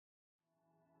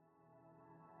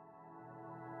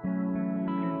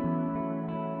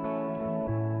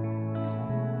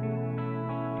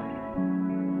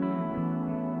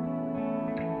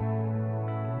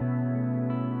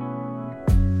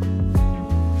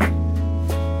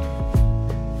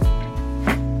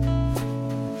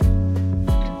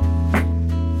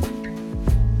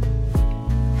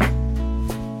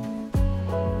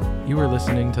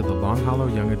listening to the Long Hollow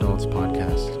Young Adults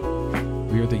podcast.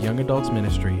 We are the Young Adults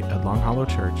Ministry at Long Hollow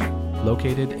Church,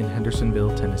 located in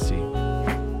Hendersonville, Tennessee.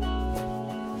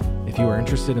 If you are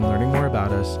interested in learning more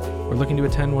about us or looking to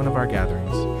attend one of our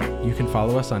gatherings, you can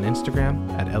follow us on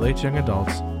Instagram at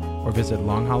LHYoungAdults or visit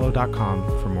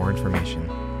longhollow.com for more information.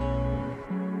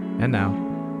 And now,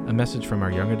 a message from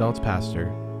our Young Adults pastor,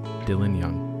 Dylan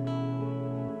Young.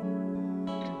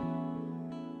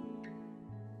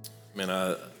 Man,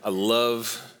 I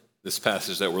love this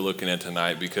passage that we're looking at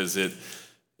tonight because it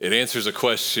answers a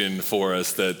question for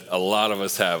us that a lot of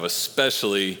us have,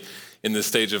 especially in the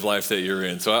stage of life that you're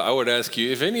in. So I would ask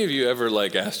you, if any of you ever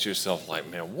asked yourself,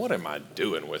 man, what am I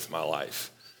doing with my life?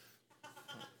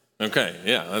 Okay,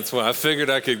 yeah, that's why I figured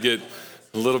I could get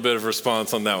a little bit of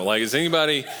response on that one. Is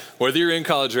anybody, whether you're in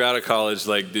college or out of college,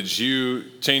 did you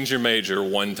change your major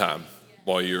one time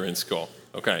while you were in school?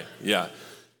 Okay, yeah.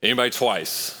 Anybody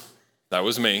twice? That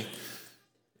was me.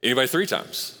 Anybody 3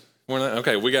 times?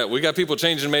 Okay, we got people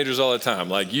changing majors all the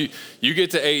time. You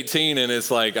get to 18 and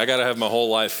it's I got to have my whole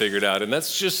life figured out. And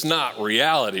that's just not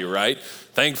reality, right?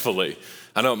 Thankfully.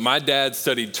 I know my dad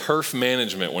studied turf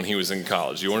management when he was in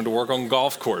college. He wanted to work on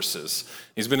golf courses.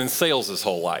 He's been in sales his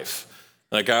whole life.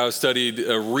 I studied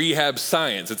rehab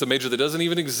science. It's a major that doesn't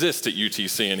even exist at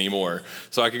UTC anymore.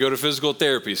 So I could go to physical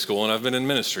therapy school, and I've been in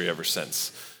ministry ever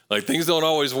since. Things don't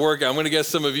always work. I'm going to guess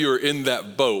some of you are in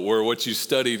that boat where what you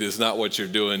studied is not what you're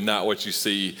doing, not what you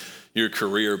see your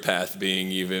career path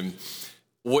being even.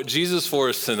 What Jesus for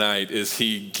us tonight is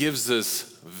he gives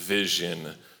us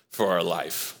vision for our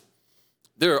life.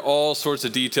 There are all sorts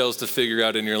of details to figure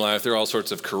out in your life. There are all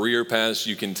sorts of career paths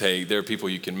you can take. There are people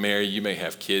you can marry. You may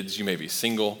have kids. You may be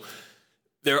single.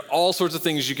 There are all sorts of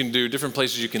things you can do, different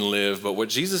places you can live. But what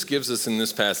Jesus gives us in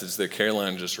this passage that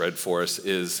Caroline just read for us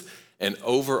is an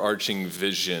overarching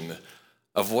vision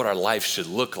of what our life should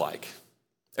look like.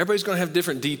 Everybody's going to have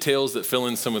different details that fill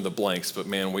in some of the blanks, but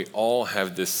man, we all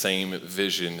have this same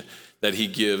vision that he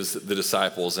gives the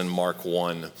disciples in Mark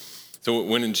 1. So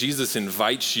when Jesus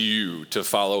invites you to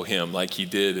follow him like he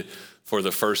did for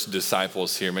the first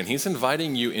disciples here, man, he's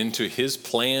inviting you into his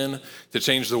plan to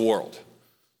change the world.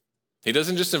 He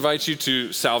doesn't just invite you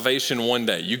to salvation one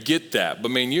day. You get that. But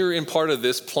man, you're in part of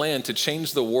this plan to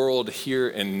change the world here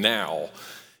and now.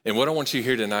 And what I want you to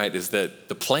hear tonight is that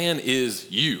the plan is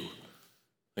you.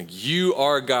 You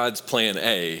are God's plan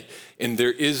A, and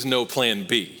there is no plan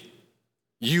B.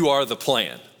 You are the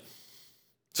plan.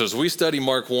 So as we study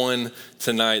Mark 1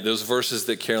 tonight, those verses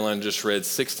that Caroline just read,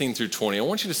 16 through 20, I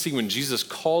want you to see when Jesus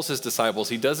calls his disciples,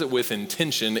 he does it with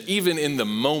intention, even in the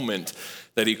moment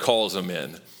that he calls them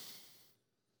in.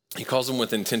 He calls them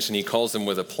with intention. He calls them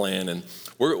with a plan. And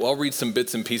I'll read some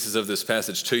bits and pieces of this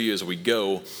passage to you as we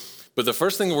go. But the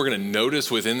first thing we're going to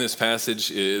notice within this passage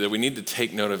that we need to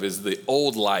take note of is the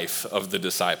old life of the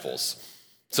disciples.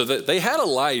 So that they had a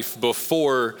life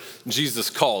before Jesus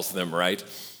calls them, right?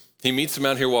 He meets them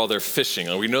out here while they're fishing.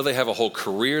 And we know they have a whole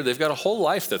career. They've got a whole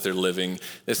life that they're living,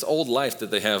 this old life that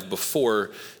they have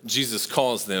before Jesus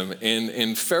calls them.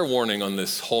 And fair warning on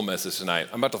this whole message tonight,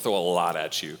 I'm about to throw a lot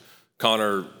at you.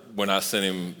 Connor, when I sent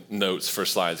him notes for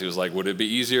slides, he was like, would it be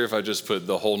easier if I just put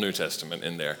the whole New Testament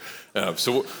in there?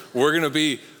 So we're going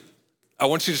to I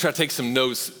want you to try to take some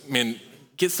notes, man,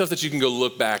 get stuff that you can go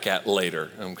look back at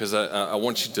later, because I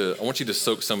want you to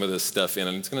soak some of this stuff in,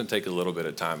 and it's going to take a little bit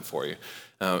of time for you.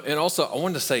 And also, I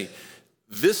wanted to say,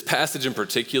 this passage in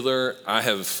particular, I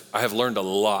have learned a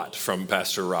lot from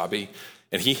Pastor Robbie,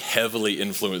 and he heavily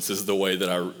influences the way that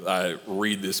I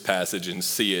read this passage and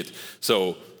see it.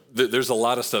 So there's a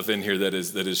lot of stuff in here that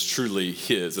is truly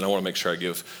his, and I want to make sure I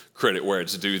give credit where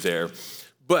it's due there.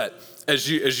 But as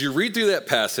you read through that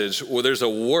passage, well, there's a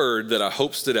word that I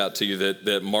hope stood out to you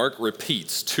that Mark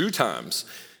repeats 2 times,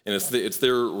 and it's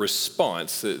their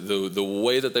response, the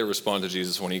way that they respond to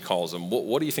Jesus when he calls them.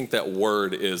 What do you think that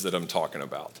word is that I'm talking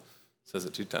about? It says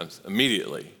it 2 times.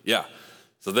 Immediately, yeah.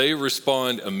 So they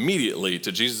respond immediately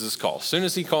to Jesus' call. As soon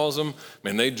as he calls them,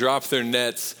 man, they drop their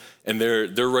nets and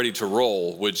they're ready to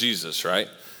roll with Jesus, right?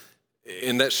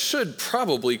 And that should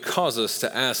probably cause us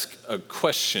to ask a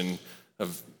question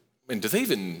of, man, do they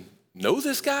even know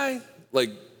this guy?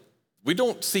 We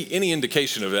don't see any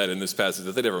indication of that in this passage,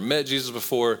 that they'd ever met Jesus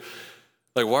before.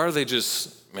 Why are they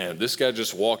just, man, this guy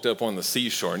just walked up on the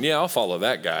seashore, and yeah, I'll follow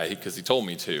that guy because he told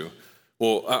me to.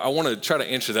 Well, I want to try to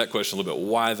answer that question a little bit,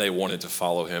 why they wanted to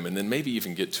follow him, and then maybe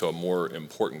even get to a more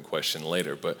important question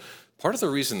later. But part of the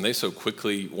reason they so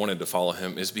quickly wanted to follow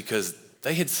him is because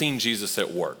they had seen Jesus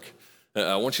at work.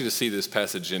 I want you to see this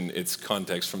passage in its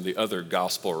context from the other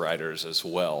gospel writers as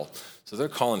well. So they're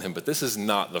calling him, but this is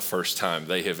not the first time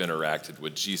they have interacted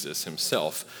with Jesus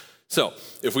himself. So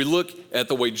if we look at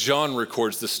the way John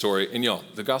records this story, and y'all,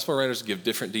 the gospel writers give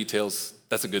different details.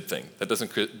 That's a good thing. That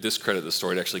doesn't discredit the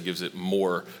story. It actually gives it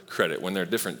more credit when there are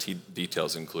different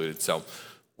details included. So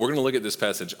we're going to look at this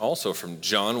passage also from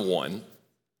John 1.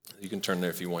 You can turn there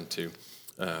if you want to.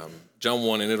 John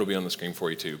 1, and it'll be on the screen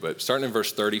for you too. But starting in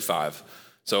verse 35.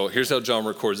 So here's how John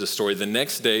records this story. The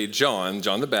next day, John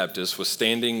the Baptist, was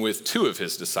standing with two of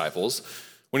his disciples.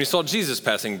 When he saw Jesus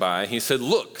passing by, he said,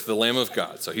 "Look, the Lamb of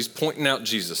God." So he's pointing out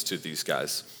Jesus to these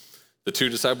guys. The two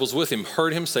disciples with him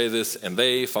heard him say this, and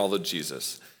they followed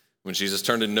Jesus. When Jesus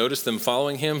turned and noticed them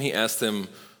following him, he asked them,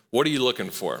 "What are you looking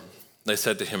for?" They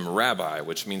said to him, "Rabbi,"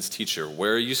 which means teacher,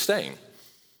 "where are you staying?"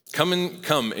 Come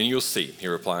and you'll see," he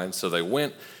replied. So they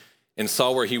went and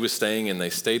saw where he was staying, and they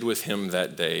stayed with him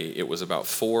that day. It was about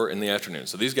 4 p.m.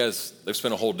 So these guys, they've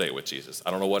spent a whole day with Jesus.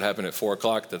 I don't know what happened at 4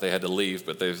 o'clock that they had to leave,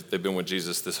 but they've been with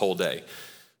Jesus this whole day.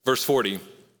 Verse 40,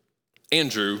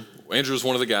 Andrew was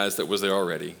one of the guys that was there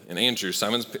already. And Andrew,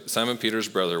 Simon Peter's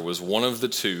brother, was one of the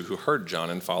two who heard John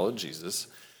and followed Jesus.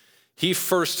 He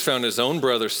first found his own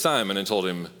brother Simon and told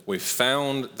him, "We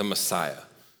found the Messiah,"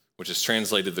 which is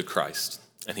translated the Christ.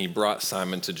 And he brought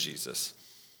Simon to Jesus.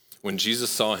 When Jesus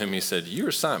saw him, he said, "You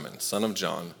are Simon, son of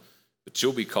John, but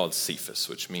you'll be called Cephas,"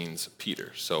 which means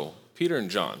Peter. So Peter and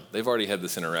John, they've already had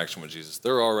this interaction with Jesus.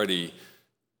 They're already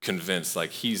convinced like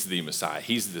he's the Messiah.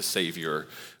 He's the Savior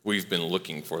we've been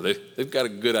looking for. They've got a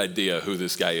good idea who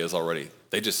this guy is already.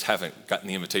 They just haven't gotten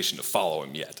the invitation to follow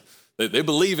him yet. They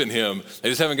believe in him. They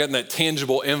just haven't gotten that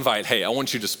tangible invite. Hey, I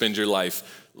want you to spend your life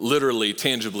literally,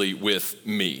 tangibly with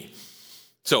me.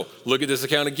 So look at this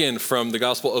account again from the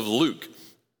Gospel of Luke.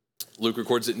 Luke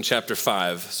records it in chapter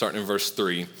 5, starting in verse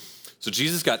 3. So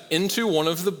Jesus got into one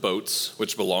of the boats,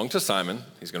 which belonged to Simon.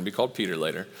 He's going to be called Peter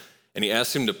later. And he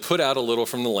asked him to put out a little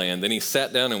from the land. Then he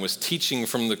sat down and was teaching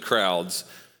the crowds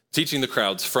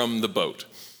from the boat.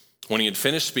 When he had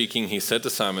finished speaking, he said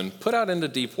to Simon, "Put out into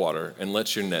deep water and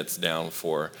let your nets down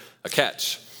for a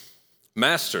catch."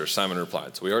 "Master," Simon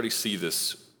replied. So we already see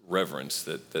this reverence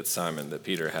that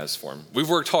Peter has for him. "We've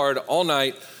worked hard all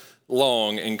night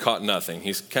long and caught nothing."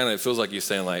 It feels like he's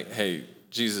saying like, "Hey,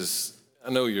 Jesus, I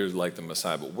know you're like the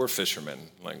Messiah, but we're fishermen.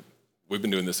 Like, we've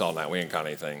been doing this all night. We ain't caught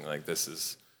anything. Like, this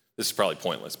is probably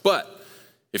pointless. But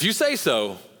if you say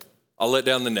so, I'll let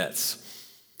down the nets."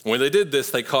 When they did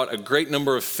this, they caught a great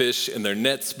number of fish, and their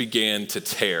nets began to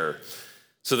tear.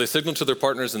 So they signaled to their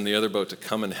partners in the other boat to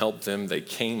come and help them. They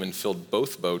came and filled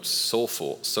both boats so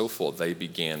full they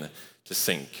began to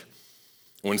sink.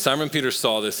 When Simon Peter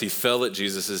saw this, he fell at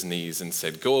Jesus' knees and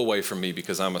said, "Go away from me,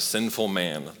 because I'm a sinful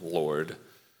man, Lord."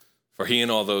 For he and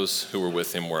all those who were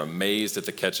with him were amazed at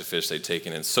the catch of fish they'd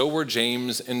taken, and so were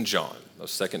James and John,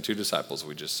 those second two disciples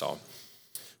we just saw,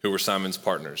 who were Simon's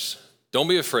partners. "Don't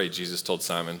be afraid," Jesus told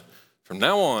Simon. "From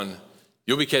now on,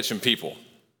 you'll be catching people."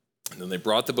 And then they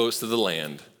brought the boats to the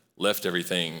land, left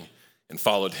everything, and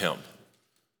followed him.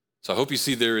 So I hope you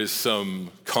see there is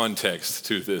some context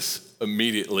to this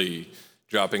immediately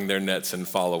dropping their nets and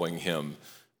following him.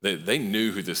 They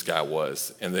knew who this guy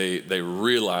was, and they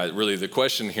realized, really the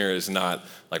question here is not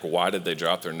like, why did they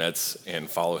drop their nets and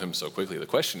follow him so quickly? The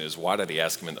question is, why did he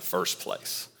ask him in the first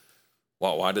place?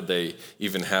 Why did they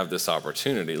even have this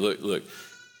opportunity? Look,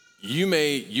 you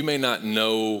may not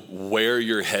know where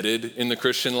you're headed in the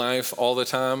Christian life all the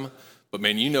time, but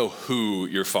man, you know who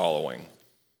you're following.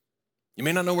 You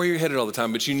may not know where you're headed all the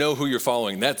time, but you know who you're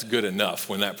following. That's good enough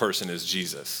when that person is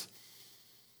Jesus.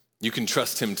 You can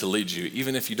trust him to lead you,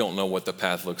 even if you don't know what the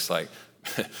path looks like.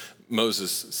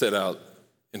 Moses set out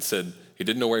and said he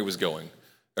didn't know where he was going,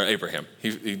 or Abraham. He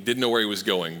didn't know where he was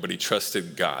going, but he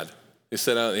trusted God. He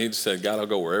set out and he said, "God, I'll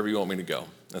go wherever you want me to go."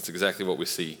 That's exactly what we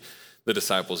see the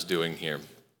disciples doing here.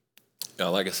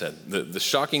 Now, like I said, the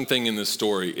shocking thing in this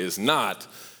story is not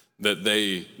that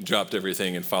they dropped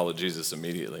everything and followed Jesus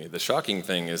immediately. The shocking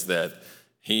thing is that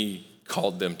he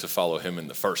called them to follow him in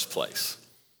the first place.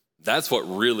 That's what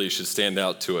really should stand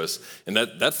out to us. And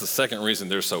that's the second reason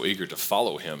they're so eager to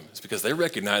follow him. It's because they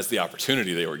recognized the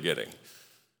opportunity they were getting.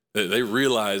 They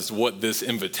realized what this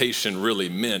invitation really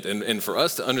meant. And for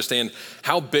us to understand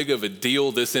how big of a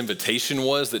deal this invitation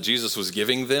was that Jesus was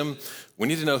giving them, we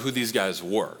need to know who these guys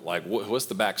were. Like, what's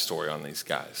the backstory on these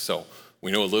guys? So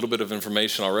we know a little bit of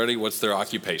information already. What's their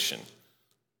occupation?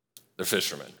 They're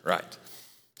fishermen, right?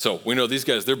 So we know these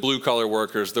guys, they're blue-collar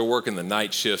workers. They're working the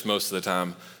night shift most of the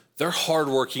time. They're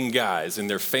hardworking guys in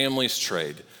their family's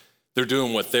trade. They're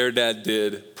doing what their dad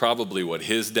did, probably what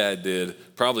his dad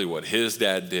did, probably what his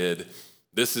dad did.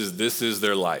 This is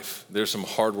their life. They're some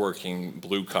hardworking,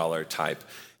 blue-collar type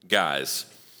guys.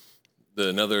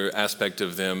 Another aspect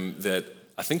of them that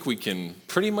I think we can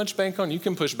pretty much bank on. You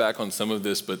can push back on some of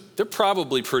this, but they're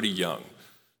probably pretty young.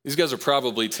 These guys are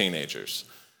probably teenagers.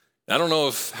 I don't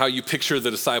know how you picture the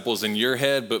disciples in your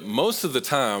head, but most of the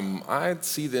time, I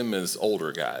see them as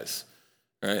older guys,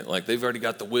 right? Like they've already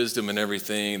got the wisdom and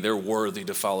everything. They're worthy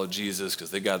to follow Jesus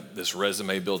because they got this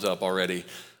resume built up already.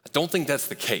 I don't think that's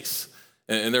the case.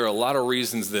 And there are a lot of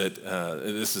reasons that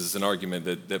this is an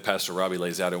argument that Pastor Robbie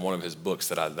lays out in one of his books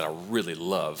that I really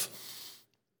love.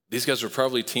 These guys were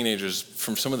probably teenagers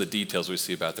from some of the details we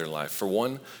see about their life. For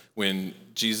one, when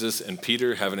Jesus and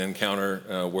Peter have an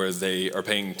encounter where they are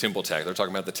paying temple tax, they're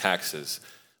talking about the taxes.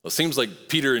 Well, it seems like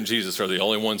Peter and Jesus are the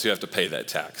only ones who have to pay that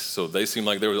tax. So they seem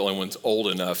like they were the only ones old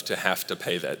enough to have to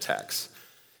pay that tax.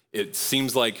 It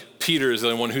seems like Peter is the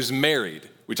only one who's married.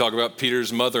 We talk about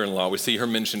Peter's mother-in-law. We see her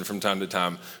mentioned from time to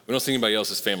time. We don't see anybody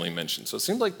else's family mentioned. So it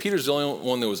seems like Peter's the only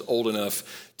one that was old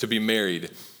enough to be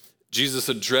married. Jesus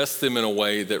addressed them in a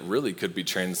way that really could be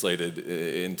translated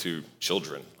into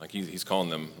children. Like he's calling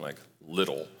them like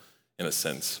little in a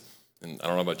sense. And I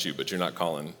don't know about you, but you're not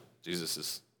calling, Jesus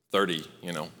is 30,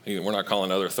 we're not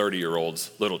calling other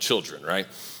 30-year-olds little children, right?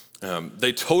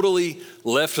 They totally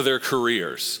left their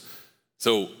careers.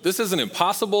 So this isn't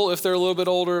impossible if they're a little bit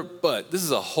older, but this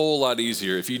is a whole lot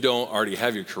easier if you don't already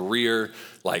have your career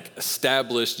like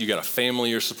established, you got a family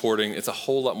you're supporting. It's a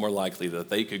whole lot more likely that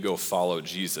they could go follow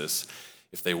Jesus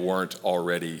if they weren't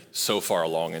already so far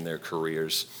along in their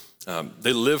careers.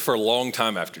 They lived for a long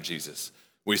time after Jesus.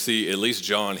 We see at least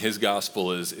John, his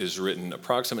gospel is written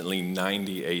approximately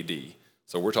 90 AD.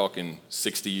 So we're talking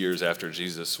 60 years after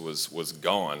Jesus was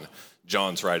gone.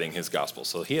 John's writing his gospel.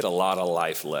 So he had a lot of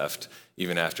life left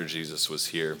even after Jesus was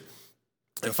here.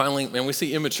 And finally, man, we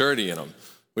see immaturity in them.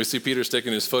 We see Peter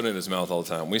sticking his foot in his mouth all the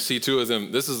time. We see two of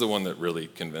them. This is the one that really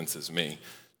convinces me.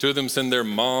 Two of them send their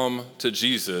mom to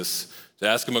Jesus to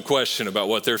ask him a question about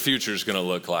what their future is going to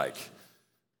look like.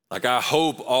 Like, I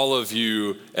hope all of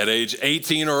you at age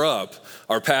 18 or up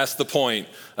are past the point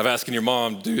of asking your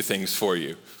mom to do things for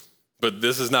you. But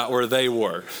this is not where they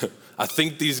were. I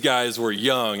think these guys were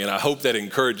young, and I hope that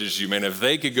encourages you, man. If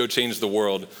they could go change the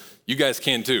world, you guys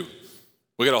can too.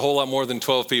 We got a whole lot more than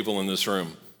 12 people in this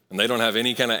room, and they don't have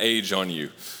any kind of age on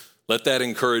you. Let that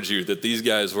encourage you that these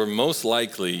guys were most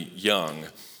likely young.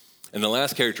 And the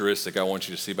last characteristic I want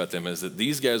you to see about them is that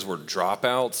these guys were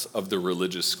dropouts of the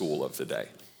religious school of the day.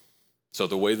 So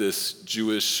the way this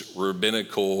Jewish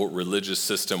rabbinical religious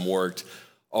system worked,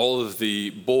 all of the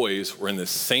boys were in the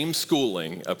same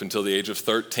schooling up until the age of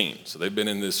 13. So they've been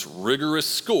in this rigorous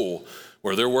school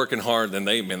where they're working hard and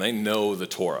they know the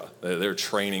Torah. They're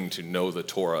training to know the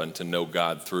Torah and to know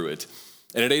God through it.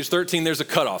 And at age 13, there's a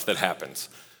cutoff that happens.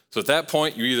 So at that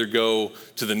point, you either go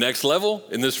to the next level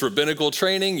in this rabbinical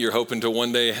training, you're hoping to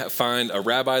one day find a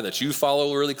rabbi that you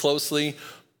follow really closely,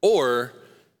 or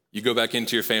you go back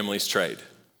into your family's trade.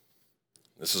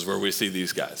 This is where we see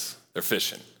these guys. They're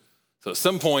fishing. So at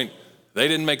some point, they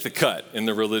didn't make the cut in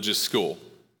the religious school.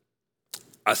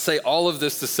 I say all of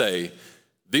this to say,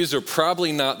 these are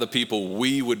probably not the people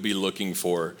we would be looking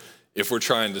for if we're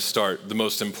trying to start the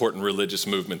most important religious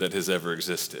movement that has ever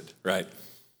existed, right?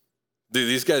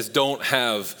 These guys don't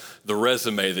have the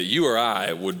resume that you or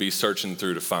I would be searching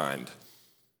through to find.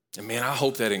 And man, I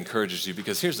hope that encourages you,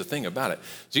 because here's the thing about it.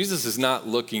 Jesus is not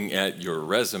looking at your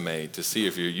resume to see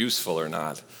if you're useful or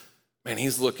not. Man,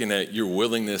 he's looking at your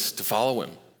willingness to follow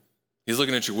him. He's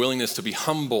looking at your willingness to be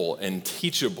humble and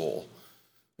teachable.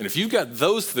 And if you've got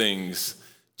those things,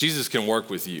 Jesus can work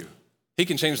with you. He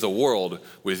can change the world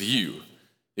with you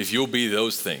if you'll be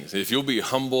those things. If you'll be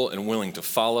humble and willing to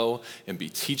follow and be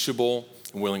teachable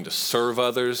and willing to serve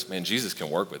others, man, Jesus can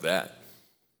work with that.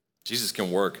 Jesus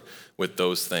can work with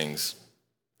those things.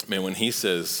 Man, when he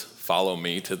says, follow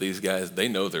me to these guys, they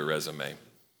know their resume.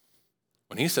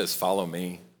 When he says, follow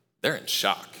me, they're in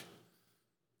shock.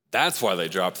 That's why they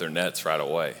drop their nets right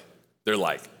away. They're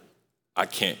like, I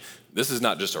can't. This is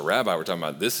not just a rabbi we're talking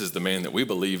about. This is the man that we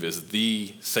believe is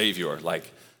the Savior.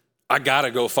 Like, I got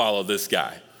to go follow this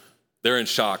guy. They're in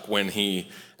shock when he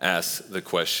asks the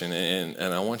question.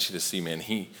 And I want you to see, man,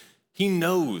 he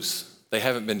knows they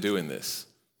haven't been doing this.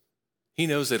 He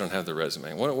knows they don't have the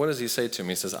resume. What does he say to him?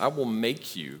 He says, I will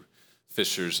make you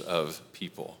fishers of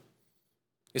people.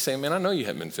 He's saying, man, I know you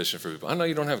haven't been fishing for people. I know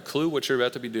you don't have a clue what you're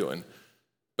about to be doing,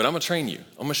 but I'm going to train you.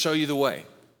 I'm going to show you the way.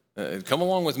 Come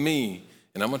along with me,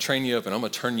 and I'm going to train you up, and I'm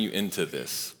going to turn you into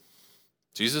this.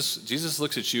 Jesus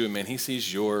looks at you, and man, he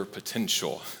sees your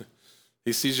potential.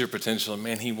 He sees your potential, and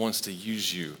man, he wants to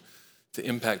use you to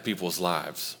impact people's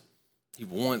lives. He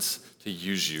wants to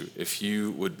use you if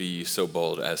you would be so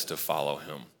bold as to follow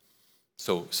him.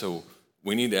 So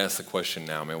we need to ask the question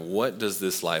now, man, what does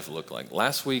this life look like?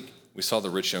 Last week, we saw the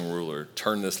rich young ruler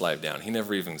turn this life down. He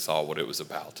never even saw what it was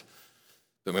about.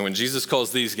 But when Jesus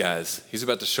calls these guys, he's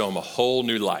about to show them a whole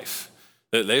new life.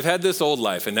 They've had this old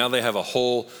life, and now they have a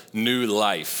whole new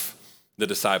life, the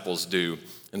disciples do.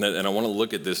 And I want to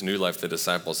look at this new life the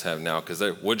disciples have now, because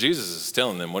what Jesus is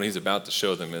telling them, what he's about to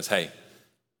show them is, hey,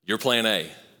 you're plan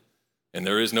A, and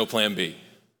there is no plan B.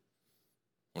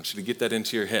 I want you to get that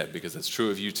into your head, because that's true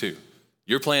of you too.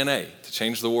 You're plan A to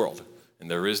change the world,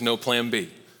 and there is no plan B.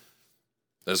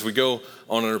 As we go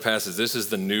on in our passage, this is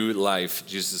the new life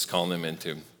Jesus is calling them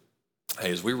into.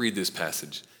 Hey, as we read this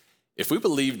passage, if we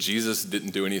believe Jesus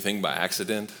didn't do anything by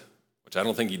accident, which I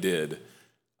don't think he did,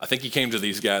 I think he came to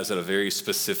these guys at a very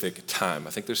specific time.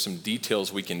 I think there's some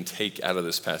details we can take out of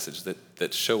this passage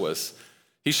that show us,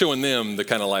 he's showing them the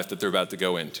kind of life that they're about to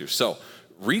go into. So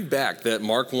read back that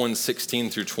Mark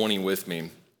 1:16 through 20 with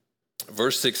me.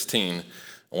 Verse 16,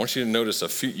 I want you to notice a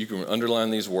few, you can underline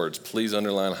these words. Please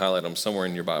underline, highlight them somewhere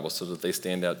in your Bible so that they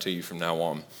stand out to you from now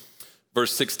on.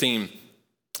 Verse 16,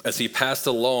 as he passed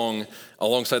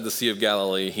alongside the Sea of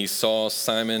Galilee, he saw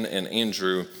Simon and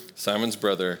Andrew, Simon's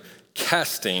brother,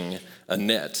 casting a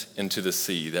net into the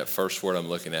sea. That first word I'm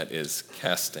looking at is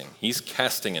casting. He's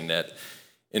casting a net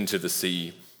into the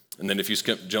sea. And then if you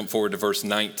jump forward to verse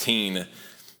 19,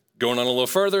 going on a little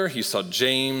further, he saw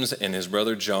James and his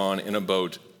brother John in a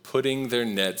boat putting their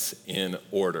nets in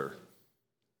order.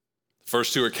 The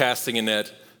first two are casting a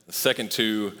net. The second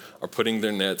two are putting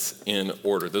their nets in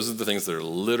order. Those are the things they're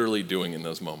literally doing in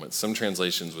those moments. Some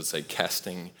translations would say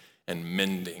casting and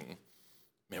mending.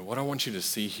 Man, what I want you to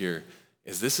see here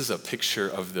is this is a picture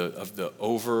of the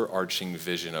overarching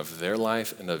vision of their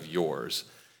life and of yours.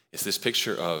 It's this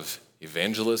picture of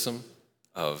evangelism,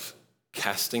 of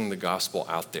casting the gospel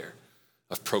out there,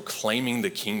 of proclaiming the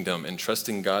kingdom and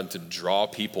trusting God to draw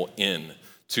people in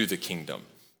to the kingdom.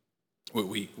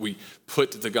 We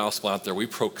put the gospel out there. We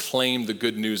proclaim the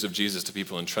good news of Jesus to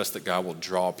people and trust that God will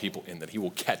draw people in, that he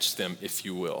will catch them, if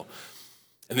you will.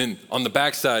 And then on the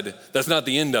backside, that's not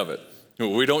the end of it.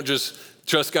 We don't just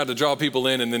trust God to draw people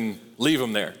in and then leave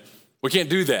them there. We can't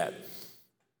do that.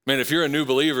 Man, if you're a new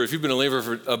believer, if you've been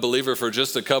a believer for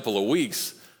just a couple of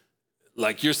weeks,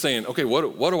 like you're saying, okay, what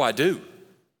do I do?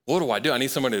 What do I do? I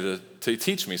need somebody to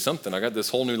teach me something. I got this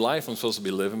whole new life I'm supposed to be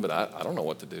living, but I don't know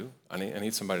what to do. I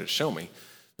need somebody to show me.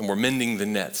 And we're mending the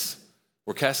nets.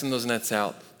 We're casting those nets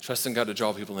out, trusting God to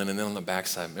draw people in, and then on the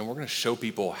backside, man, we're going to show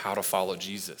people how to follow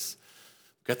Jesus.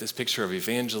 We've got this picture of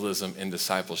evangelism and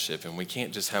discipleship, and we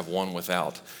can't just have one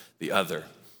without the other.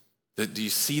 Do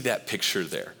you see that picture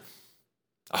there?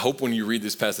 I hope when you read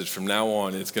this passage from now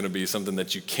on, it's going to be something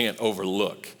that you can't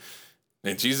overlook.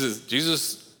 And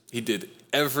Jesus, he did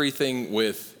everything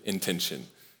with intention.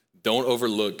 Don't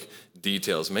overlook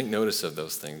details. Make notice of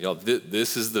those things. Y'all,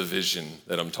 this is the vision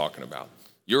that I'm talking about.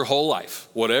 Your whole life,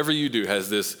 whatever you do, has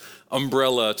this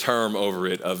umbrella term over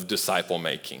it of disciple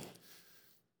making.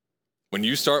 When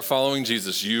you start following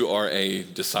Jesus, you are a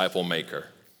disciple maker.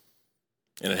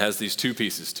 And it has these two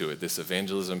pieces to it, this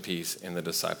evangelism piece and the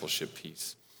discipleship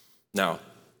piece. Now,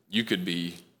 you could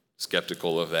be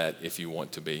skeptical of that if you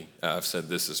want to be. I've said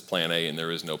this is plan A and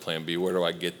there is no plan B. Where do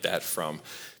I get that from?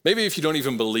 Maybe if you don't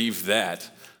even believe that,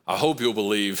 I hope you'll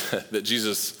believe that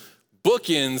Jesus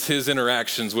bookends his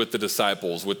interactions with the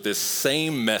disciples with this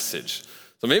same message.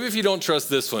 So maybe if you don't trust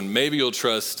this one, maybe you'll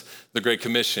trust the Great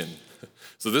Commission.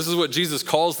 So this is what Jesus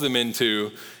calls them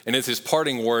into, and it's his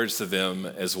parting words to them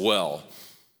as well.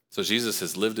 So Jesus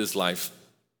has lived his life.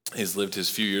 He's lived his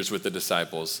few years with the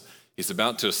disciples. He's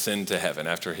about to ascend to heaven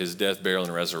after his death, burial,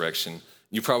 and resurrection.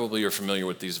 You probably are familiar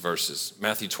with these verses.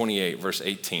 Matthew 28, verse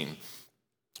 18.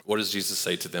 What does Jesus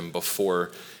say to them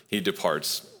before he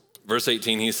departs? Verse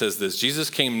 18, he says this,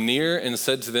 Jesus came near and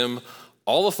said to them,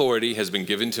 all authority has been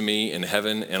given to me in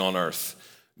heaven and on earth.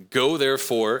 Go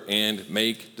therefore and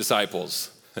make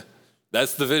disciples.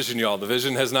 That's the vision, y'all. The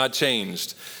vision has not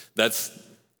changed. That's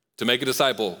to make a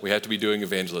disciple, we have to be doing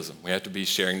evangelism. We have to be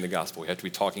sharing the gospel. We have to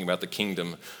be talking about the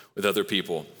kingdom with other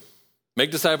people. Make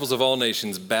disciples of all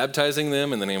nations, baptizing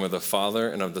them in the name of the Father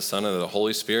and of the Son and of the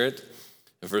Holy Spirit.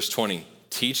 In verse 20,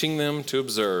 teaching them to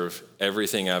observe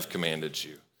everything I've commanded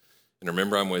you. And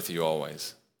remember, I'm with you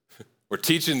always. We're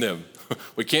teaching them.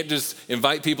 We can't just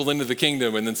invite people into the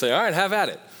kingdom and then say, all right, have at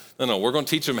it. No, we're going to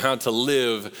teach them how to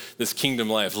live this kingdom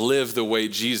life, live the way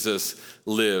Jesus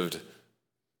lived.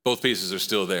 Both pieces are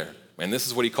still there. And this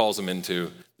is what he calls them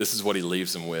into. This is what he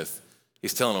leaves them with.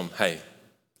 He's telling them, hey,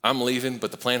 I'm leaving,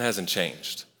 but the plan hasn't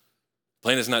changed. The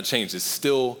plan has not changed. It's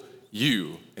still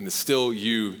you, and it's still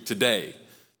you today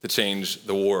to change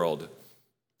the world.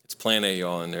 It's plan A,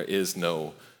 y'all, and there is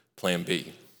no plan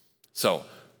B. So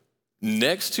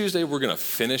next Tuesday, we're going to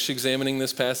finish examining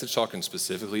this passage, talking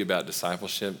specifically about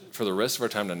discipleship. For the rest of our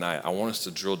time tonight, I want us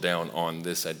to drill down on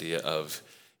this idea of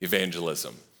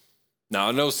evangelism. Now,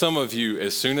 I know some of you,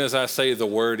 as soon as I say the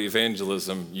word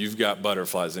evangelism, you've got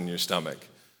butterflies in your stomach.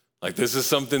 Like, this is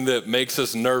something that makes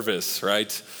us nervous,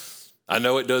 right? I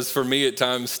know it does for me at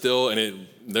times still, and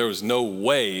there was no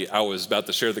way I was about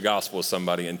to share the gospel with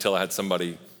somebody until I had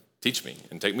somebody teach me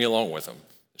and take me along with them,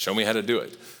 show me how to do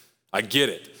it. I get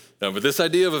it. No, but this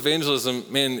idea of evangelism,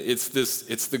 man, it's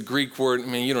the Greek word. I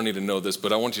mean, you don't need to know this,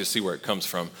 but I want you to see where it comes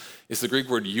from. It's the Greek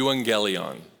word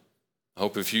euangelion. I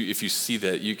hope if you see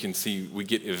that, you can see we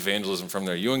get evangelism from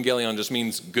there. Euangelion just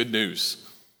means good news.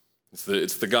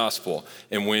 It's the gospel.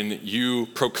 And when you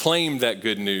proclaim that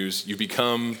good news, you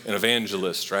become an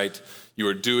evangelist, right? You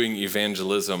are doing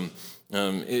evangelism.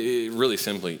 Really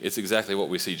simply, it's exactly what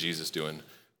we see Jesus doing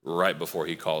right before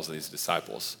he calls these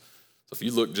disciples. So if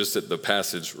you look just at the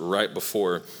passage right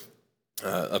before,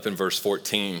 up in verse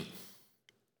 14,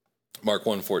 Mark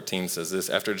 1:14 says this: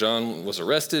 after John was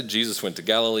arrested, Jesus went to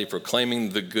Galilee proclaiming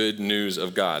the good news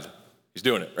of God. He's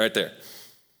doing it right there.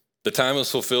 The time is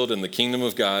fulfilled and the kingdom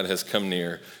of God has come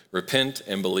near. Repent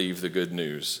and believe the good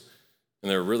news.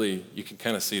 And you can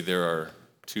kind of see there are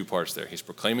two parts there. He's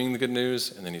proclaiming the good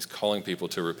news, and then he's calling people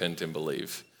to repent and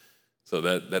believe. So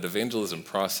that evangelism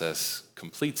process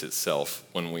completes itself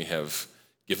when we have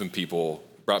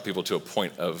brought people to a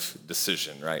point of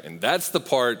decision, right? And that's the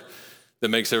part that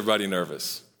makes everybody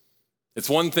nervous. It's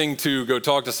one thing to go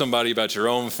talk to somebody about your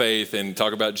own faith and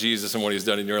talk about Jesus and what he's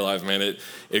done in your life, man.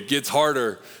 It gets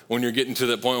harder when you're getting to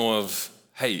that point of,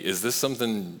 hey, is this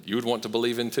something you would want to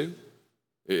believe in too?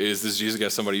 Is this Jesus guy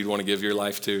somebody you'd want to give your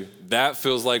life to? That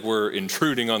feels like we're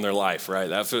intruding on their life, right?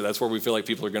 That's where we feel like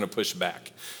people are going to push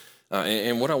back.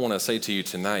 And what I want to say to you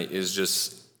tonight is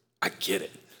just, I get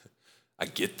it. I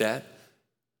get that.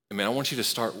 I mean, I want you to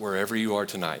start wherever you are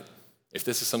tonight. If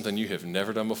this is something you have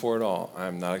never done before at all,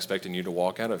 I'm not expecting you to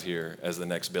walk out of here as the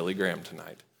next Billy Graham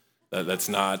tonight. That's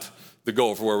not the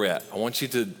goal for where we're at. I want you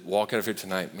to walk out of here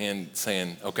tonight, man,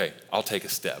 saying, okay, I'll take a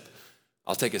step.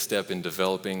 I'll take a step in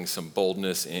developing some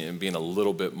boldness and being a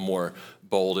little bit more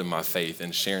bold in my faith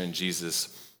and sharing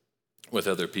Jesus with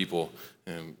other people.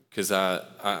 Because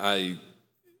I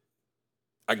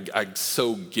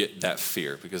so get that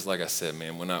fear, because like I said,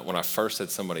 man, when I first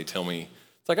had somebody tell me,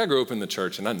 it's like I grew up in the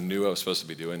church and I knew I was supposed to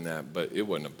be doing that, but it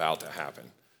wasn't about to happen.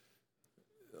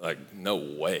 Like, no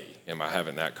way am I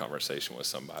having that conversation with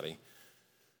somebody.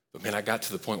 But man, I got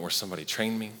to the point where somebody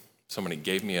trained me. Somebody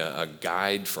gave me a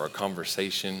guide for a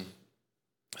conversation.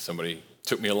 Somebody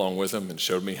took me along with them and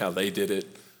showed me how they did it.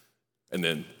 And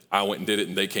then I went and did it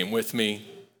and they came with me.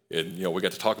 And, we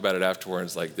got to talk about it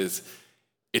afterwards like this.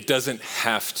 It doesn't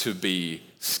have to be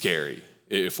scary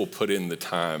if we'll put in the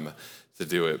time to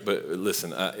do it. But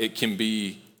listen, it can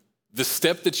be, the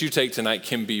step that you take tonight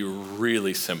can be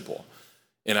really simple.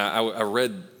 And I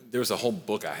read, there was a whole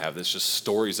book I have that's just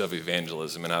stories of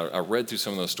evangelism. And I read through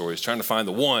some of those stories, trying to find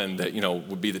the one that,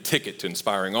 would be the ticket to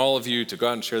inspiring all of you to go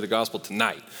out and share the gospel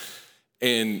tonight.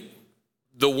 And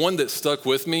the one that stuck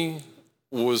with me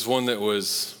was one that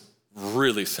was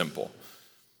really simple.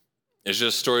 It's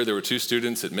just a story. There were two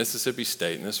students at Mississippi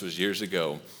State, and this was years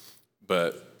ago.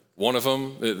 But one of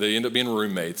them, they end up being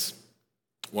roommates.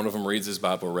 One of them reads his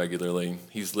Bible regularly.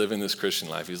 He's living this Christian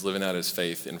life. He's living out his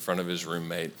faith in front of his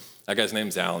roommate. That guy's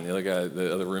name's Alan.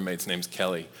 The other roommate's name's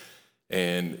Kelly.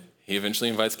 And he eventually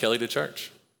invites Kelly to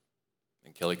church.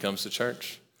 And Kelly comes to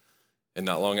church. And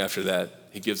not long after that,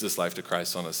 he gives his life to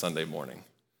Christ on a Sunday morning.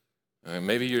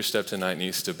 Maybe your step tonight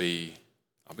needs to be,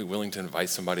 I'll be willing to invite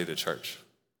somebody to church.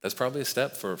 That's probably a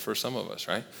step for some of us,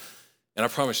 right? And I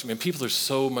promise you, man, people are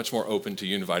so much more open to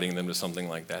you inviting them to something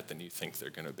like that than you think they're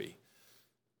going to be.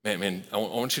 Man, I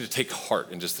want you to take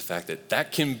heart in just the fact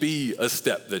that can be a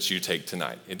step that you take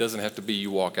tonight. It doesn't have to be you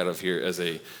walk out of here as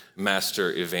a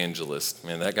master evangelist.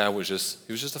 Man, that guy he was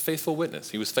just a faithful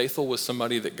witness. He was faithful with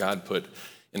somebody that God put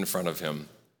in front of him,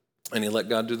 and he let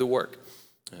God do the work.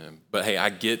 But hey, I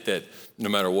get that no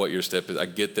matter what your step is, I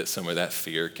get that some of that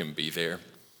fear can be there.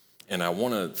 And I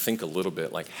want to think a little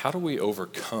bit like, how do we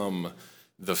overcome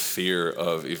the fear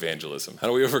of evangelism? How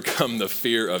do we overcome the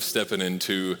fear of stepping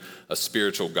into a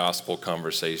spiritual gospel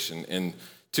conversation? And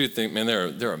two things, man,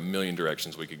 there are a million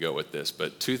directions we could go with this,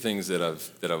 but two things that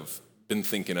I've been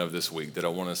thinking of this week that I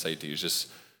want to say to you is just,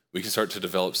 we can start to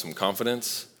develop some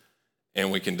confidence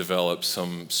and we can develop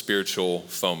some spiritual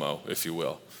FOMO, if you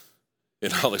will.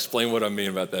 And I'll explain what I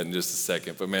mean about that in just a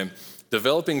second. But man,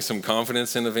 developing some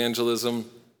confidence in evangelism,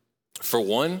 for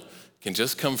one, can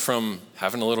just come from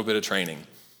having a little bit of training.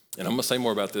 And I'm gonna say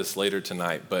more about this later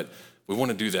tonight, but we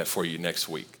wanna do that for you next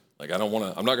week. Like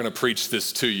I'm not gonna preach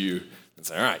this to you and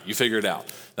say, all right, you figure it out.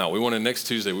 No, next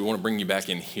Tuesday, we wanna bring you back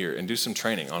in here and do some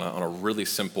training on a really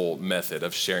simple method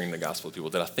of sharing the gospel with people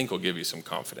that I think will give you some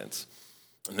confidence.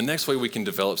 And the next way we can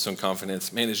develop some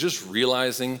confidence, man, is just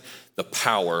realizing the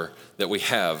power that we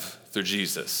have through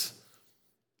Jesus.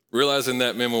 Realizing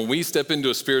that, man, when we step into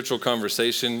a spiritual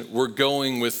conversation, we're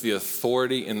going with the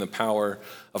authority and the power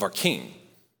of our King.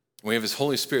 We have his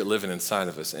Holy Spirit living inside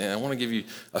of us. And I want to give you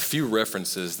a few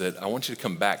references that I want you to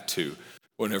come back to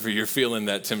whenever you're feeling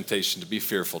that temptation to be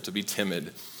fearful, to be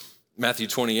timid. Matthew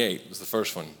 28 was the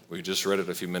first one. We just read it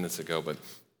a few minutes ago, but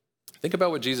think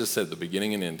about what Jesus said at the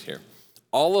beginning and end here.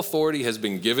 All authority has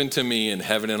been given to me in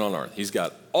heaven and on earth. He's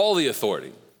got all the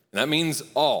authority. And that means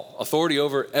all, authority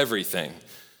over everything.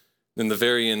 Then the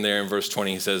very end there in verse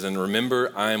 20, he says, and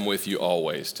remember, I am with you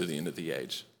always to the end of the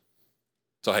age.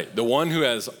 So hey, the one who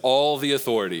has all the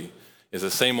authority is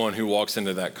the same one who walks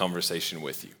into that conversation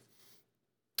with you.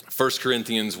 1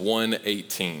 Corinthians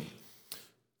 1:18,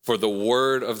 for the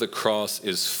word of the cross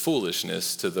is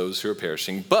foolishness to those who are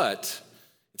perishing, but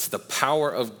it's the power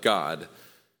of God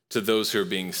to those who are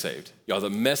being saved. Y'all, the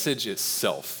message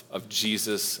itself of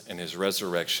Jesus and his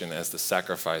resurrection as the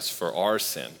sacrifice for our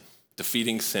sin,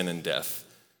 defeating sin and death,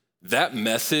 that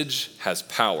message has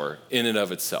power in and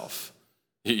of itself.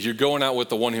 You're going out with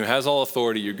the one who has all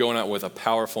authority. You're going out with a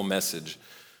powerful message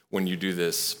when you do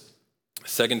this.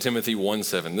 2 Timothy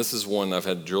 1:7. This is one I've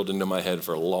had drilled into my head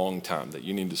for a long time that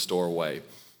you need to store away.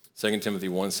 2 Timothy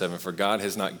 1:7. For God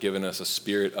has not given us a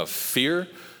spirit of fear,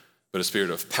 but a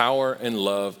spirit of power and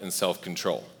love and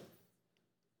self-control.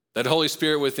 That Holy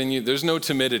Spirit within you, there's no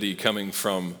timidity coming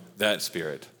from that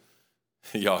spirit.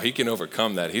 Y'all, he can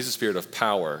overcome that. He's a spirit of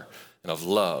power and of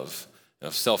love and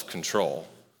of self-control.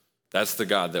 That's the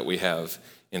God that we have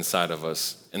inside of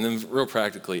us. And then real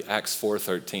practically, Acts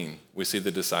 4:13, we see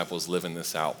the disciples living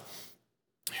this out.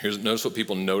 Notice what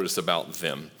people notice about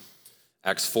them.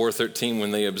 Acts 4:13,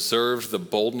 when they observed the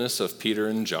boldness of Peter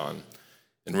and John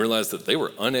and realized that they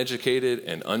were uneducated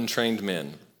and untrained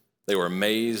men, they were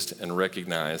amazed and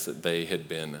recognized that they had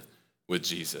been with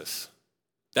Jesus.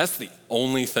 That's the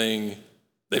only thing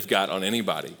they've got on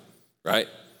anybody, right?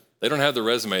 They don't have the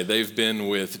resume. They've been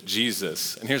with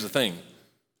Jesus. And here's the thing.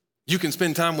 You can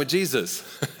spend time with Jesus.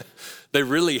 They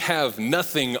really have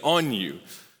nothing on you.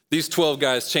 These 12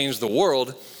 guys changed the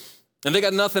world, and they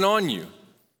got nothing on you.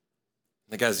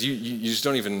 And guys, you just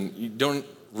don't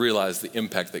realize the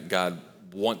impact that God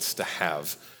wants to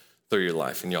have through your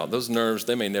life. And y'all, those nerves,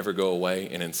 they may never go away,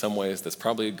 and in some ways, that's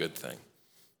probably a good thing.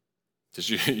 Because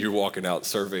you're walking out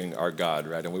serving our God,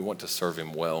 right? And we want to serve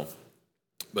him well.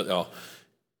 But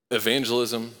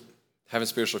evangelism, having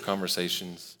spiritual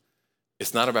conversations,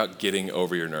 it's not about getting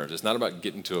over your nerves. It's not about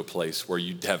getting to a place where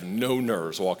you have no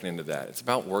nerves walking into that. It's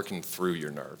about working through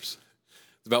your nerves.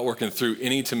 It's about working through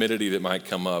any timidity that might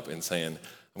come up and saying,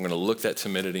 I'm going to look that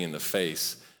timidity in the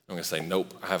face. I'm going to say,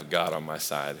 nope, I have God on my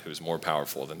side who's more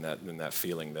powerful than that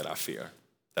feeling that I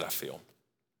feel.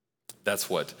 That's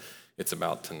what it's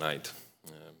about tonight.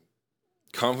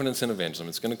 Confidence in evangelism,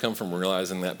 it's going to come from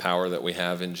realizing that power that we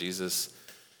have in Jesus.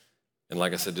 And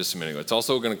like I said just a minute ago, it's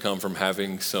also going to come from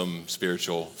having some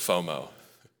spiritual FOMO.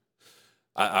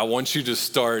 I want you to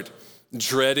start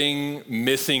dreading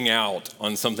missing out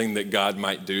on something that God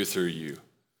might do through you.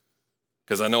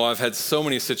 Because I know I've had so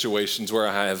many situations where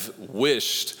I have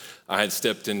wished I had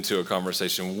stepped into a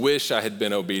conversation, wish I had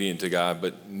been obedient to God,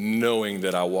 but knowing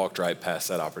that I walked right past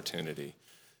that opportunity.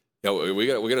 We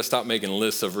got to stop making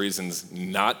lists of reasons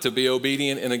not to be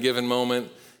obedient in a given moment.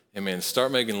 And man,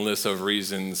 start making lists of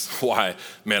reasons why,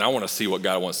 man, I want to see what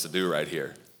God wants to do right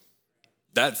here.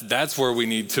 That's where we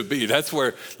need to be. That's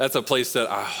a place that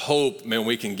I hope, man,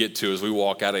 we can get to as we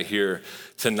walk out of here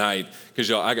tonight. Because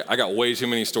y'all, I got way too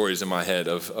many stories in my head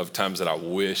of times that I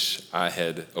wish I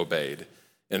had obeyed.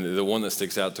 And the one that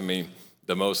sticks out to me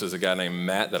the most is a guy named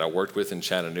Matt that I worked with in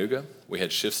Chattanooga. We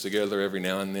had shifts together every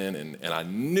now and then, and I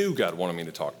knew God wanted me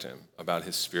to talk to him about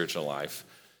his spiritual life,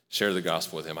 share the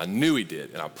gospel with him. I knew he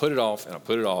did, and I put it off, and I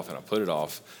put it off, and I put it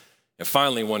off. And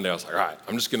finally, one day I was like, all right,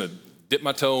 I'm just going to dip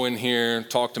my toe in here,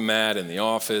 talk to Matt in the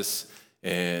office,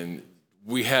 and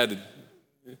we had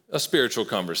a spiritual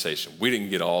conversation. We didn't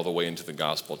get all the way into the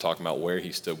gospel, talking about where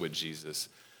he stood with Jesus.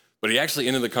 But he actually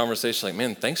ended the conversation like,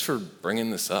 man, thanks for bringing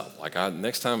this up. Like,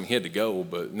 next time he had to go,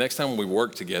 but next time we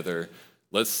work together,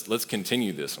 let's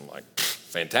continue this. I'm like,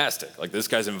 fantastic. Like, this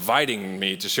guy's inviting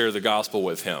me to share the gospel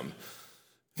with him.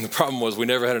 And the problem was we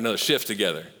never had another shift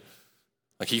together.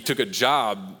 Like, he took a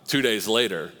job 2 days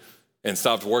later and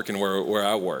stopped working where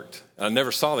I worked. And I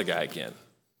never saw the guy again.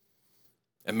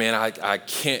 And man, I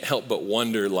can't help but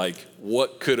wonder, like,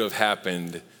 what could have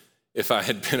happened if I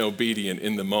had been obedient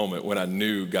in the moment when I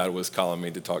knew God was calling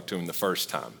me to talk to him the first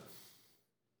time?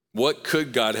 What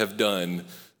could God have done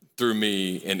through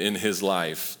me and in his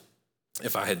life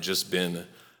if I had just been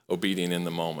obedient in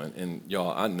the moment? And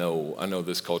y'all, I know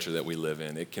this culture that we live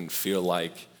in, it can feel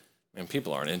like, man,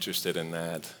 people aren't interested in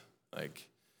that. Like,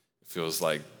 it feels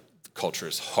like the culture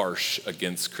is harsh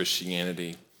against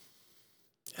Christianity.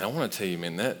 And I want to tell you,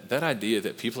 man, that idea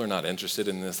that people are not interested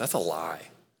in this, that's a lie.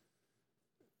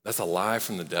 That's a lie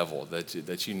from the devil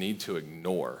that you need to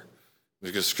ignore,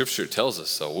 because Scripture tells us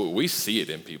so. We see it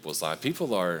in people's lives.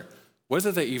 People are,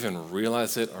 whether they even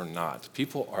realize it or not,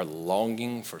 people are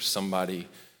longing for somebody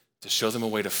to show them a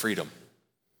way to freedom,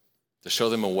 to show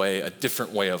them a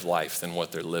different way of life than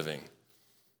what they're living,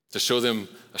 to show them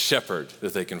a shepherd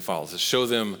that they can follow, to show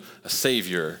them a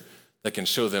savior that can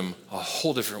show them a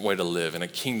whole different way to live in a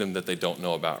kingdom that they don't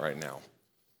know about right now.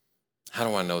 How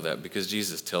do I know that? Because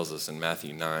Jesus tells us in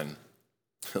Matthew 9.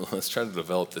 Let's try to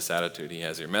develop this attitude he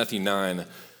has here. Matthew 9,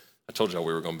 I told y'all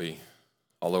we were going to be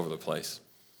all over the place.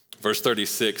 Verse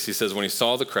 36, he says, when he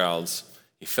saw the crowds,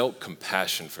 he felt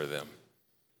compassion for them.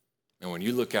 And when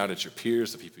you look out at your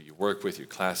peers, the people you work with, your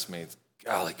classmates,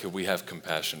 golly, could we have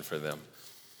compassion for them?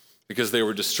 Because they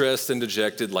were distressed and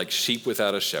dejected like sheep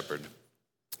without a shepherd.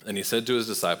 And he said to his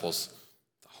disciples,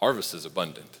 the harvest is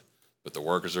abundant, but the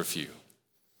workers are few.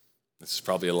 This is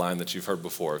probably a line that you've heard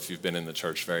before if you've been in the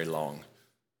church very long.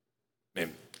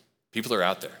 Man, people are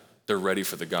out there. They're ready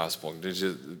for the gospel.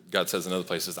 God says in other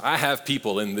places, I have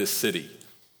people in this city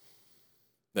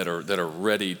that are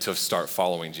ready to start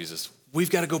following Jesus. We've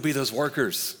got to go be those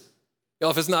workers.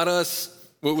 Y'all, if it's not us,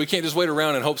 we can't just wait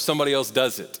around and hope somebody else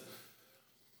does it.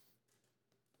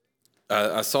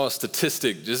 I saw a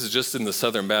statistic, this is just in the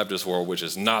Southern Baptist world, which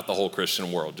is not the whole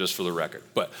Christian world, just for the record.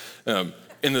 But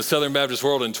in the Southern Baptist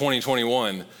world in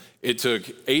 2021, it took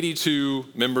 82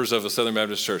 members of a Southern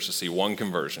Baptist church to see one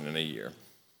conversion in a year.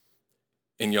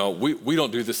 And y'all, we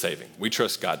don't do the saving. We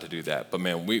trust God to do that. But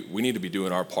man, we need to be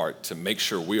doing our part to make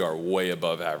sure we are way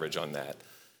above average on that.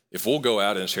 If we'll go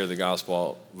out and share the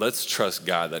gospel, let's trust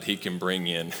God that he can bring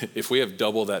in, if we have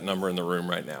double that number in the room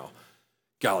right now,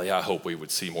 golly, I hope we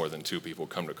would see more than 2 people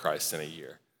come to Christ in a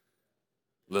year.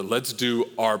 Let's do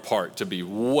our part to be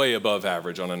way above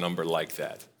average on a number like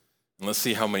that. And let's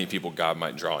see how many people God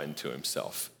might draw into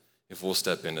himself. If we'll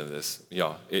step into this,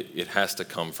 yeah, it has to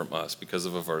come from us because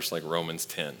of a verse like Romans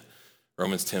 10.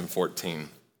 Romans 10:14.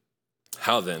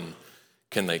 How then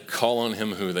can they call on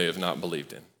him who they have not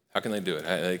believed in? How can they do it?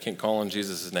 They can't call on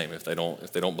Jesus' name if they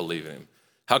don't believe in him.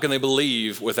 How can they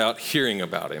believe without hearing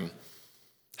about him?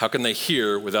 How can they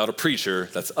hear without a preacher?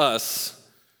 That's us.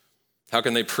 How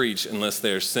can they preach unless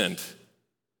they are sent?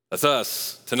 That's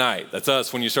us tonight. That's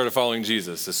us when you started following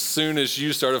Jesus. As soon as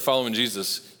you started following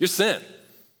Jesus, you're sent.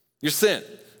 You're sent.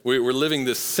 We're living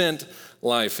this sent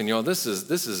life. And y'all, this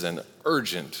is an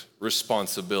urgent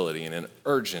responsibility and an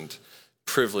urgent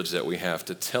privilege that we have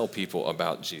to tell people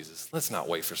about Jesus. Let's not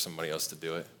wait for somebody else to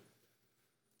do it.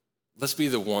 Let's be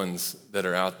the ones that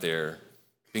are out there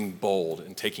being bold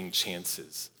and taking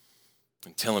chances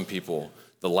and telling people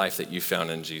the life that you found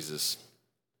in Jesus.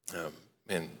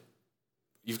 Man,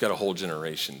 you've got a whole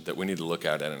generation that we need to look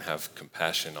at and have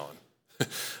compassion on.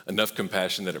 Enough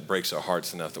compassion that it breaks our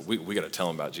hearts enough that we got to tell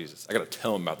them about Jesus. I got to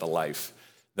tell them about the life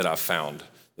that I found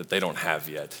that they don't have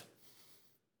yet.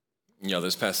 You know,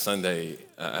 this past Sunday,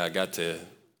 I got to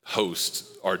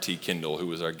host R.T. Kendall, who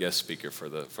was our guest speaker for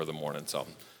the morning. So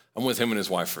I'm with him and his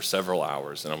wife for several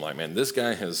hours, and I'm like, man, this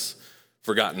guy has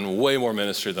forgotten way more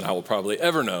ministry than I will probably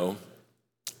ever know.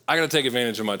 I got to take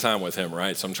advantage of my time with him,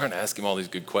 right? So I'm trying to ask him all these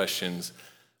good questions.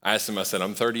 I asked him, I said,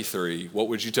 I'm 33. What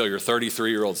would you tell your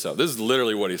 33-year-old self? This is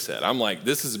literally what he said. I'm like,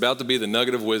 this is about to be the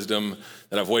nugget of wisdom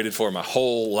that I've waited for my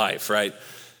whole life, right?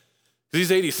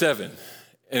 He's 87,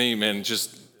 and he, man,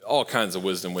 just all kinds of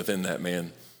wisdom within that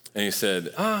man. And he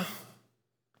said, I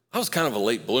was kind of a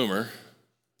late bloomer.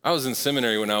 I was in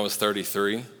seminary when I was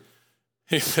 33.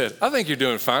 He said, I think you're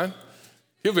doing fine.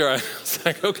 You'll be all right. I was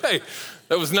like, okay.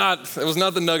 That was not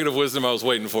the nugget of wisdom I was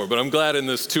waiting for, but I'm glad in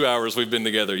this 2 hours we've been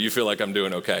together, you feel like I'm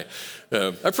doing okay.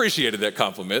 I appreciated that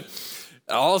compliment.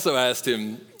 I also asked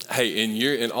him, hey,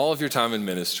 in all of your time in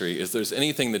ministry, is there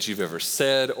anything that you've ever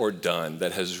said or done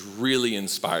that has really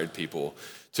inspired people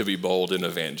to be bold in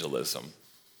evangelism?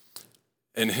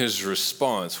 And his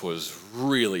response was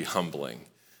really humbling.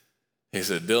 He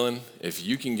said, Dylan, if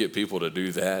you can get people to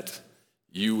do that,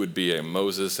 you would be a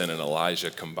Moses and an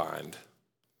Elijah combined.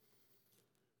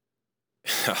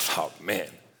 I thought, man,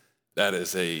 that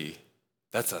is a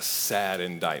That's a sad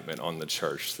indictment on the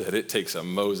church, that it takes a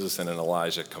Moses and an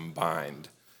Elijah combined.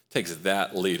 It takes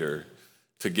that leader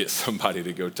to get somebody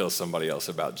to go tell somebody else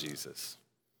about Jesus.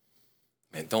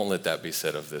 Man, don't let that be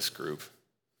said of this group.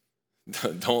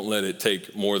 Don't let it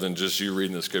take more than just you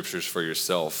reading the scriptures for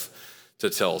yourself to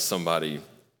tell somebody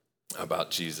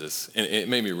about Jesus. And it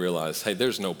made me realize, hey,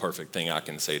 there's no perfect thing I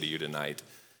can say to you tonight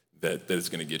that is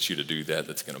going to get you to do that,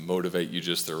 that's going to motivate you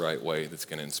just the right way, that's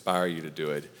going to inspire you to do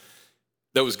it.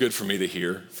 That was good for me to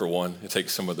hear, for one. It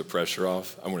takes some of the pressure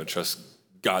off. I'm going to trust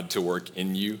God to work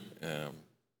in you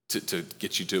to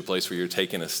get you to a place where you're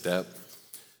taking a step.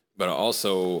 But I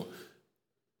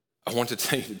want to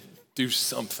tell you, do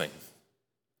something.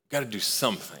 You've got to do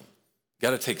something. You've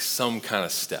got to take some kind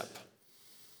of step.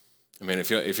 I mean, if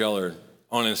y'all are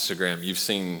on Instagram, you've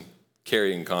seen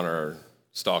Carrie and Connor are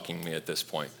stalking me at this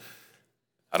point.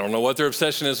 I don't know what their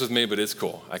obsession is with me, but it's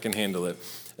cool. I can handle it.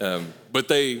 But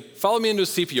they followed me into a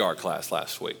CPR class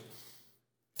last week.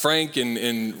 Frank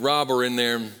and Rob were in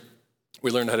there.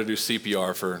 We learned how to do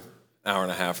CPR for an hour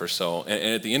and a half or so.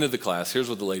 And at the end of the class, here's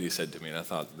what the lady said to me. And I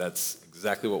thought, that's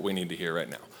exactly what we need to hear right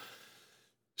now.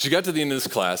 She got to the end of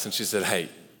this class and she said, hey,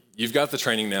 you've got the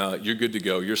training now. You're good to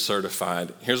go. You're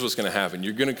certified. Here's what's going to happen.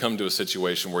 You're going to come to a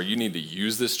situation where you need to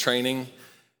use this training,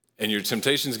 and your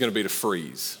temptation is going to be to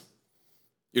freeze.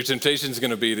 Your temptation is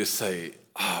going to be to say,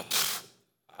 I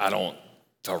don't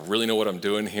really know what I'm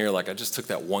doing here. Like, I just took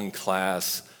that one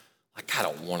class. Like, I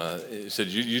don't want to. Said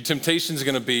your temptation is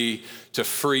going to be to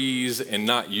freeze and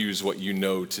not use what you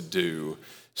know to do.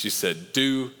 She said,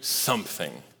 do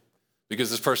something,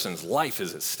 because this person's life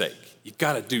is at stake. You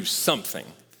got to do something.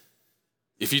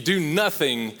 If you do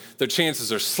nothing, their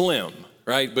chances are slim,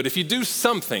 right? But if you do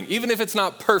something, even if it's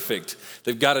not perfect,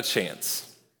 they've got a chance.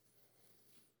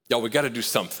 Y'all, we got to do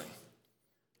something.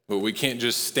 But we can't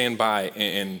just stand by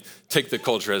and take the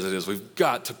culture as it is. We've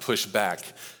got to push back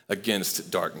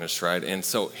against darkness, right? And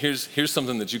so here's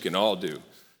something that you can all do.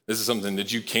 This is something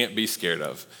that you can't be scared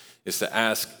of, is to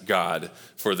ask God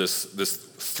for this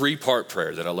three-part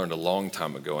prayer that I learned a long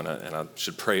time ago, and I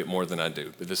should pray it more than I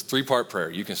do. But this three-part prayer,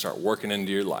 you can start working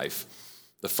into your life.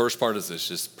 The first part is this: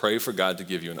 just pray for God to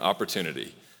give you an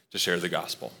opportunity to share the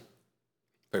gospel.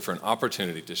 Pray for an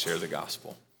opportunity to share the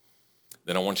gospel.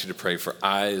 Then I want you to pray for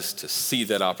eyes to see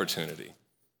that opportunity.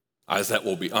 Eyes that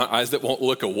won't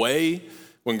look away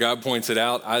when God points it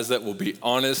out. Eyes that will be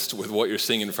honest with what you're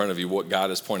seeing in front of you, what God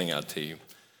is pointing out to you.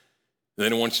 And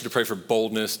then I want you to pray for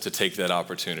boldness to take that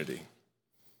opportunity.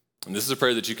 And this is a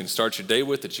prayer that you can start your day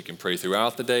with, that you can pray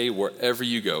throughout the day, wherever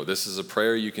you go. This is a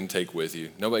prayer you can take with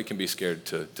you. Nobody can be scared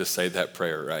to say that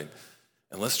prayer, right?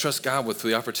 And let's trust God with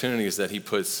the opportunities that he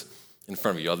puts in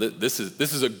front of you. Y'all, this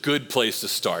is a good place to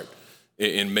start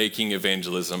in making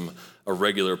evangelism a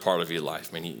regular part of your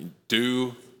life. I mean, you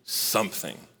do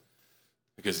something.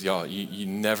 Because y'all, you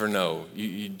never know.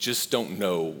 You just don't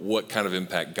know what kind of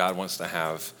impact God wants to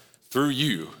have through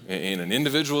you in an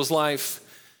individual's life,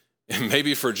 and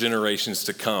maybe for generations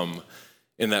to come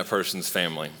in that person's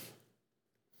family.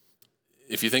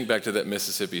 If you think back to that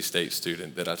Mississippi State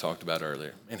student that I talked about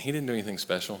earlier, and he didn't do anything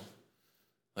special.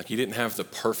 Like, he didn't have the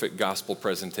perfect gospel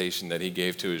presentation that he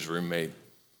gave to his roommate.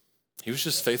 He was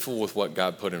just faithful with what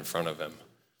God put in front of him.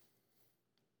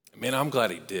 Man, I'm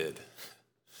glad he did.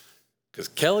 Because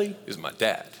Kelly is my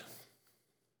dad.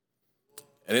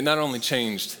 And it not only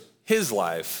changed his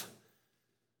life,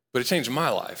 but it changed my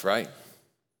life, right?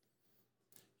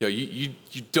 You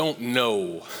don't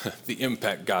know the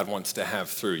impact God wants to have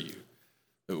through you.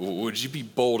 Would you be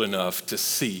bold enough to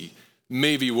see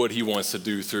maybe what he wants to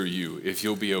do through you if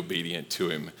you'll be obedient to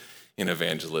him in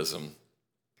evangelism?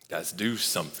 Guys, do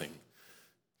something.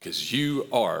 Because you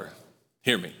are,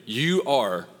 hear me, you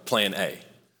are plan A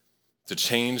to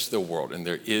change the world, and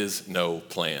there is no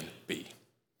plan B.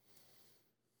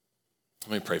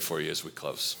 Let me pray for you as we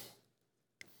close.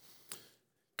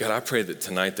 God, I pray that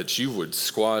tonight that you would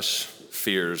squash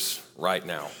fears right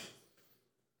now.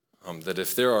 That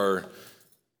if there are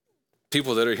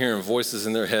people that are hearing voices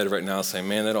in their head right now saying,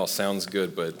 man, that all sounds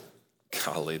good, but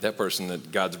golly, that person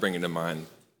that God's bringing to mind,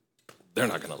 they're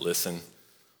not going to listen.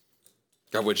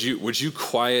 God, would you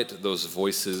quiet those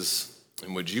voices,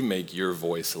 and would you make your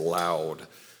voice loud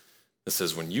that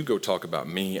says, when you go talk about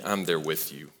me, I'm there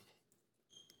with you.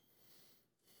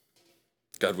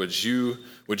 God, would you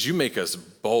make us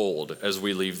bold as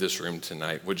we leave this room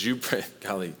tonight? Would you pray,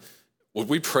 golly, would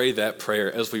we pray that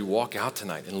prayer as we walk out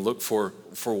tonight and look for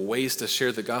ways to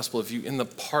share the gospel of you in the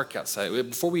park outside?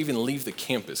 Before we even leave the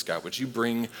campus, God, would you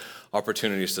bring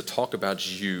opportunities to talk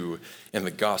about you and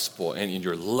the gospel and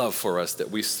your love for us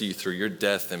that we see through your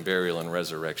death and burial and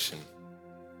resurrection?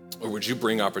 Or would you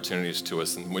bring opportunities to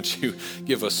us, and would you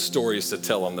give us stories to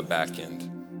tell on the back end?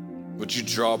 Would you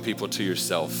draw people to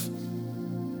yourself?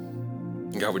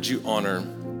 And God, would you honor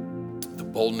the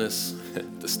boldness,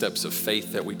 the steps of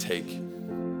faith that we take?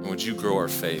 And would you grow our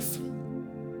faith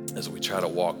as we try to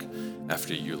walk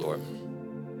after you, Lord?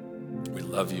 We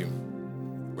love you.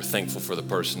 We're thankful for the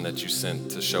person that you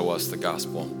sent to show us the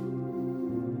gospel.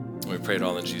 And we pray it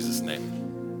all in Jesus'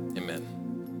 name. Amen.